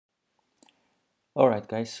Alright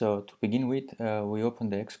guys, so to begin with, we open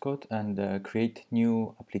the Xcode and create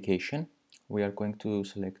new application. We are going to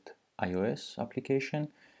select iOS application,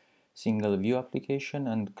 single view application,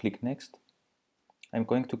 and click next. I'm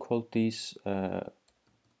going to call this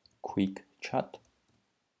quick chat.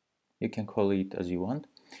 You can call it as you want.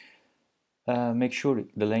 Make sure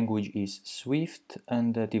the language is Swift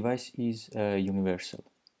and the device is universal.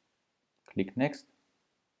 Click next,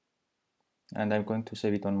 and I'm going to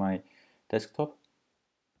save it on my desktop.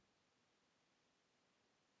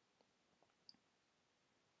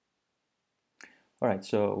 Alright,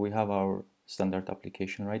 so we have our standard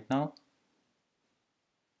application right now.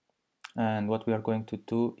 And what we are going to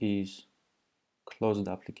do is close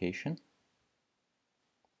the application.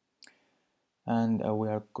 And we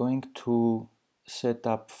are going to set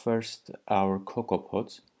up first our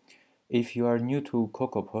CocoaPods. If you are new to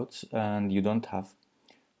CocoaPods and you don't have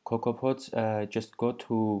CocoaPods, just go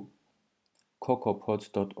to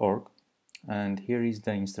cocoapods.org, and here is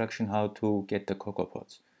the instruction how to get the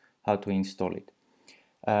CocoaPods, how to install it.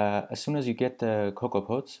 As soon as you get the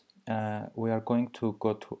CocoaPods, we are going to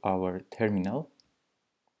go to our terminal.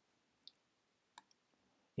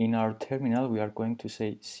 In our terminal, we are going to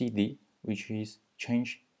say cd, which is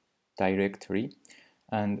change directory,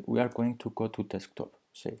 and we are going to go to desktop,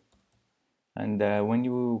 say. And when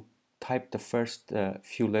you type the first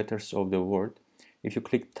few letters of the word, if you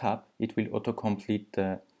click tab, it will autocomplete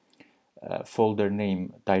the folder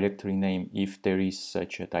name, directory name, if there is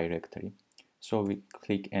such a directory. So we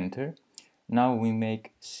click enter. Now we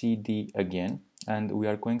make cd again, and we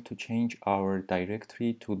are going to change our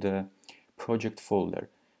directory to the project folder.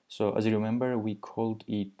 So as you remember, we called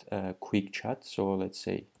it quick chat. So let's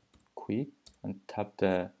say quick and tap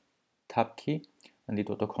the tab key, and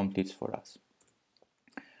it auto-completes for us.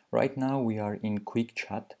 Right now we are in quick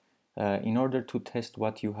chat. In order to test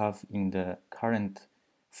what you have in the current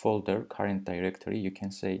folder, current directory, you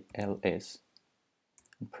can say ls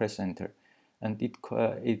and press enter, and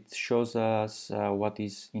it shows us what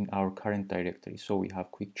is in our current directory. So we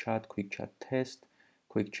have quick chat test,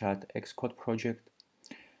 quick chat Xcode project.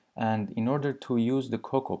 And in order to use the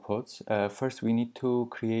CocoaPods, first we need to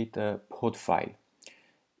create a pod file.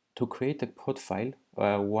 To create a pod file,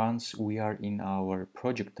 once we are in our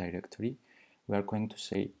project directory, we are going to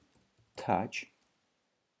say touch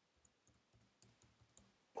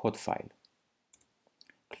pod file.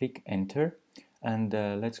 Click enter, and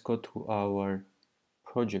let's go to our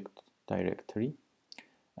project directory.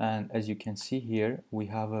 And as you can see here, we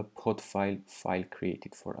have a pod file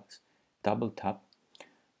created for us. Double tap,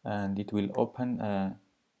 and it will open a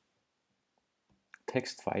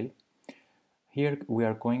text file. Here we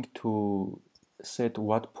are going to set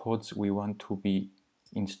what pods we want to be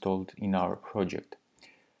installed in our project.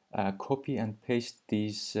 Copy and paste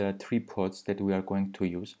these 3 pods that we are going to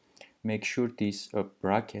use. Make sure these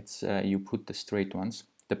brackets, you put the straight ones.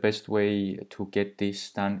 The best way to get this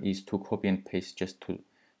done is to copy and paste just to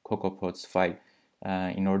CocoaPods file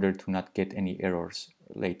in order to not get any errors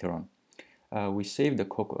later on. We save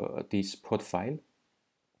this pod file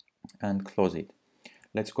and close it.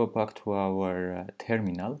 Let's go back to our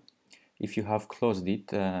terminal. If you have closed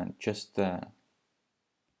it, just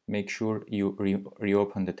make sure you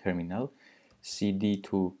reopen the terminal, cd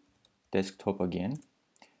to desktop again,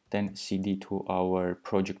 then cd to our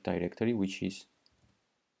project directory, which is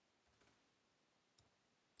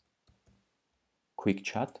quick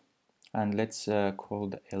chat, and let's call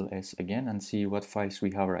the ls again and see what files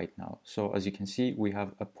we have right now. So as you can see, we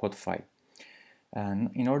have a pod file,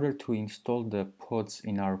 and in order to install the pods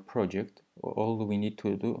in our project, all we need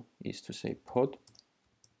to do is to say pod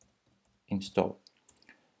install,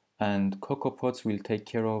 and CocoaPods will take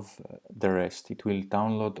care of the rest. It will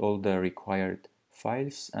download all the required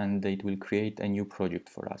files and it will create a new project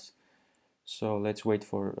for us. So let's wait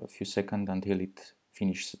for a few seconds until it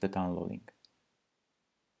finishes the downloading.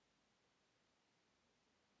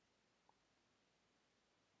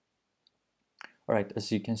 Alright,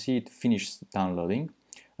 as you can see, it finished downloading,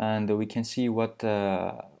 and we can see what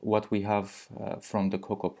we have from the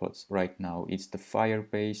CocoaPods right now. It's the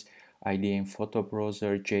Firebase, IDM photo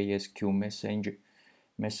browser, JSQ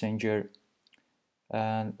messenger.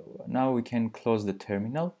 And now we can close the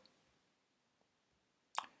terminal.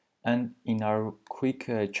 And in our quick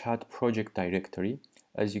chat project directory,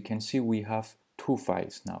 as you can see, we have 2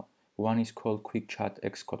 files now. One is called quick chat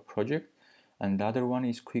Xcode project, and the other one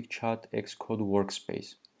is quick chat Xcode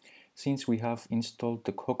workspace. Since we have installed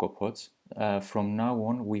the CocoaPods, from now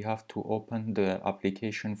on we have to open the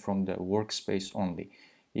application from the workspace only.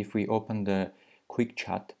 If we open the quick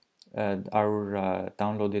chat, our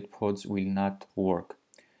downloaded pods will not work.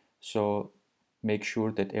 So make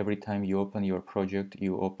sure that every time you open your project,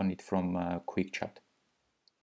 you open it from quick chat.